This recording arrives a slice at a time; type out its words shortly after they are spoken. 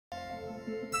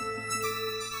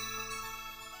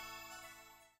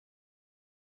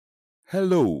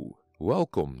Hello,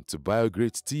 welcome to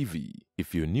BioGreat TV.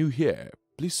 If you're new here,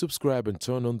 please subscribe and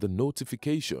turn on the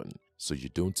notification so you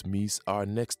don't miss our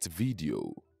next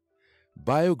video.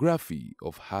 Biography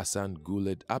of Hassan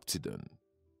Gouled Aptidon.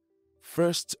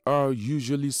 Firsts are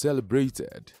usually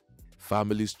celebrated.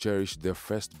 Families cherish their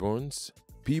firstborns.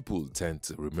 People tend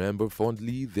to remember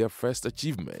fondly their first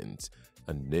achievements,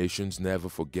 and nations never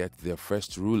forget their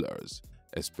first rulers,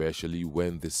 especially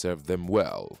when they serve them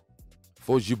well.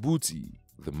 For Djibouti,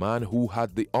 the man who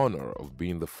had the honor of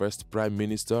being the first prime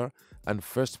minister and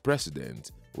first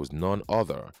president was none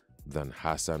other than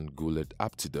Hassan Gouled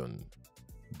Aptidon.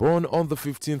 Born on the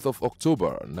 15th of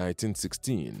October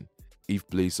 1916, if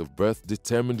place of birth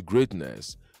determined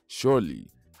greatness,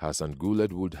 surely Hassan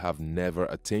Gouled would have never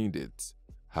attained it,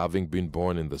 having been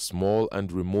born in the small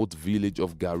and remote village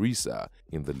of Garissa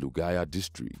in the Lughaya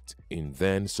district in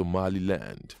then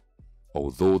Somaliland.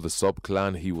 Although the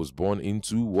sub-clan he was born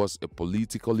into was a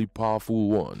politically powerful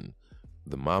one,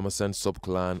 the Mamassan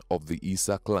sub-clan of the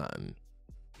Issa clan,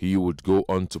 he would go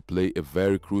on to play a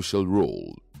very crucial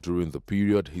role during the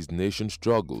period his nation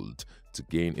struggled to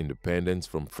gain independence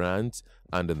from France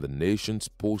and in the nation's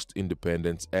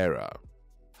post-independence era.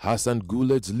 Hassan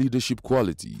Gouled's leadership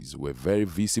qualities were very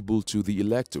visible to the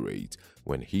electorate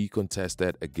when he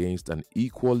contested against an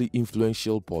equally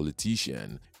influential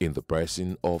politician in the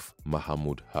person of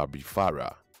Mahmoud Harbi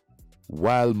Farah.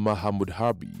 While Mahmoud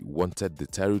Harbi wanted the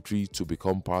territory to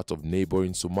become part of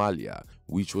neighboring Somalia,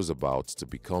 which was about to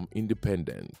become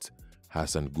independent,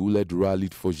 Hassan Gouled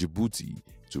rallied for Djibouti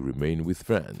to remain with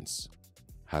France.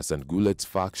 Hassan Gouled's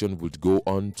faction would go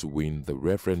on to win the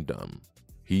referendum.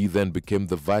 He then became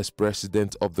the vice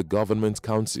president of the Government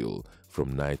Council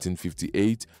from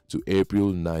 1958 to April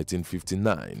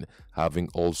 1959, having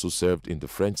also served in the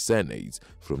French Senate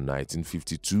from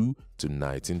 1952 to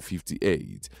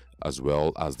 1958, as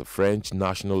well as the French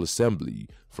National Assembly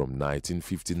from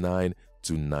 1959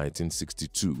 to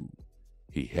 1962.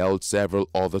 He held several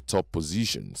other top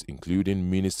positions,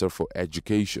 including Minister for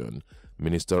Education,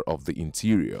 Minister of the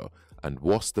Interior, and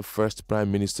was the first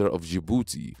Prime Minister of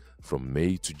Djibouti from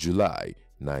May to July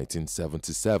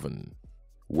 1977.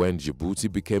 When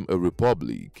Djibouti became a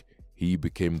republic, he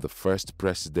became the first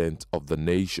president of the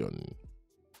nation.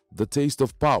 The taste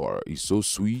of power is so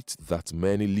sweet that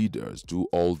many leaders do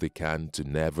all they can to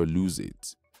never lose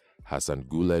it. Hassan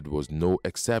Gouled was no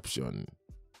exception.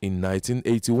 In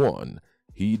 1981,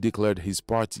 he declared his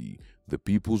party, the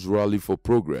People's Rally for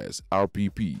Progress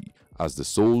 (RPP), as the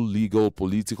sole legal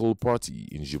political party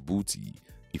in Djibouti,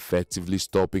 effectively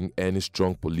stopping any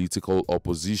strong political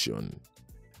opposition.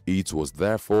 It was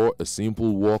therefore a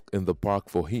simple walk in the park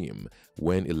for him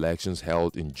when elections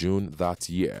held in June that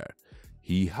year.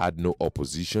 He had no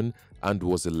opposition and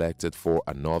was elected for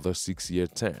another 6-year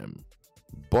term.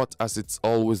 But as it's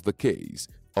always the case,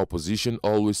 opposition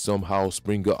always somehow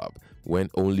spring up when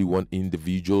only one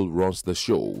individual runs the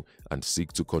show and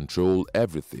seeks to control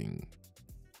everything.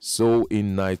 So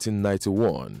in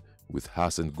 1991, with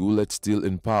Hassan Gouled still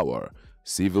in power,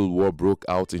 civil war broke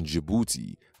out in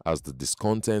Djibouti as the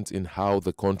discontent in how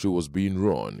the country was being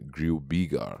run grew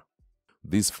bigger.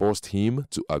 This forced him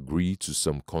to agree to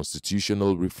some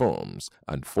constitutional reforms,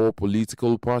 and 4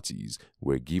 political parties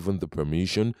were given the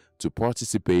permission to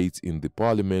participate in the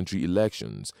parliamentary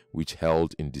elections which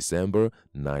held in December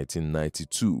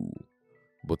 1992.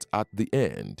 But at the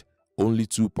end, only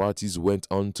 2 parties went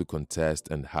on to contest,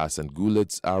 and Hassan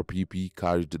Gouled's RPP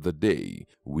carried the day,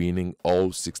 winning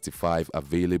all 65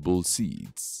 available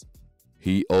seats.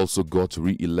 He also got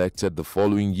re-elected the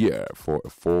following year for a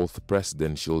 4th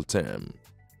presidential term.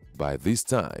 By this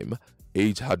time,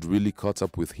 age had really caught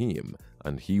up with him,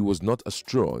 and he was not as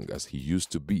strong as he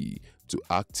used to be to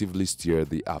actively steer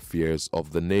the affairs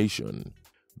of the nation.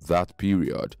 That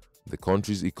period, the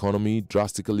country's economy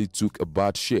drastically took a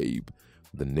bad shape.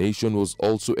 The nation was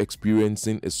also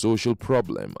experiencing a social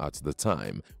problem at the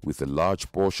time, with a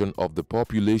large portion of the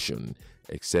population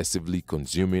excessively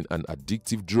consuming an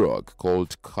addictive drug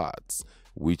called khat,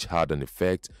 which had an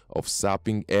effect of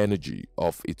sapping energy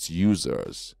of its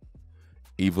users.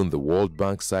 Even the World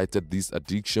Bank cited this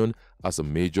addiction as a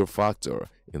major factor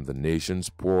in the nation's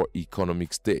poor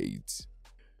economic state.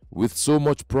 With so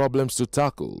much problems to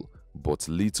tackle, but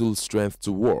little strength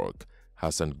to work,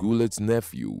 Hassan Gouled's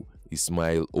nephew,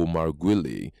 Ismail Omar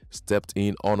Guelleh, stepped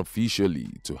in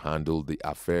unofficially to handle the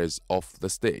affairs of the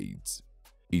state.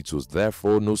 It was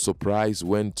therefore no surprise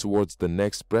when, towards the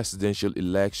next presidential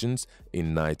elections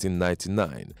in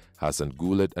 1999, Hassan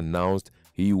Gouled announced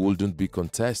he wouldn't be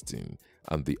contesting,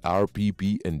 and the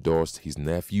RPP endorsed his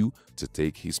nephew to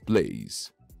take his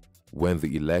place. When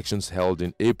the elections held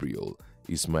in April,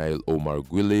 Ismail Omar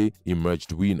Guelleh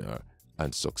emerged winner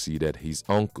and succeeded his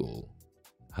uncle.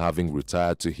 Having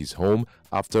retired to his home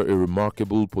after a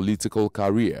remarkable political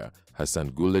career, Hassan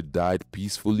Gouled died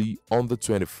peacefully on the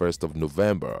 21st of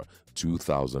November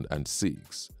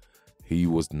 2006. He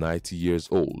was 90 years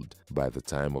old by the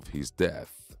time of his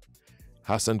death.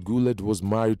 Hassan Gouled was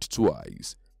married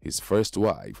twice. His first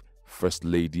wife, First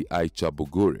Lady Aicha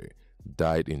Bogore,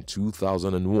 died in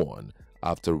 2001,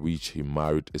 after which he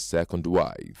married a second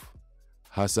wife.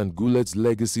 Hassan Gouled's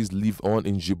legacies live on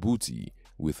in Djibouti,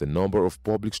 with a number of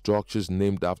public structures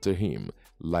named after him,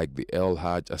 like the El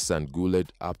Haj Hassan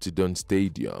Gouled Aptidon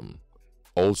Stadium.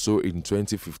 Also in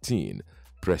 2015,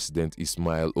 President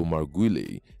Ismail Omar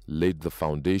Guelleh laid the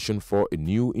foundation for a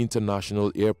new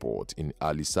international airport in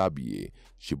Ali Sabieh,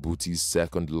 Djibouti's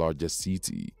second largest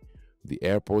city. The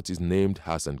airport is named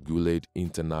Hassan Gouled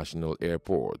International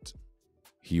Airport.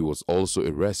 He was also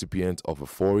a recipient of a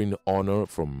foreign honor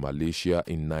from Malaysia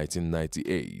in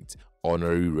 1998,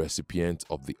 honorary recipient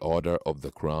of the Order of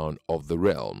the Crown of the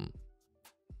Realm.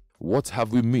 What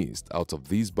have we missed out of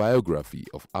this biography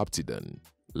of Aptidon?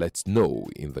 Let's know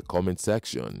in the comment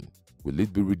section. Will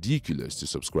it be ridiculous to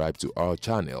subscribe to our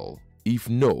channel? If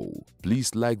no,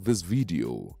 please like this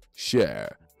video,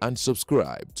 share, and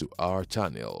subscribe to our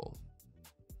channel.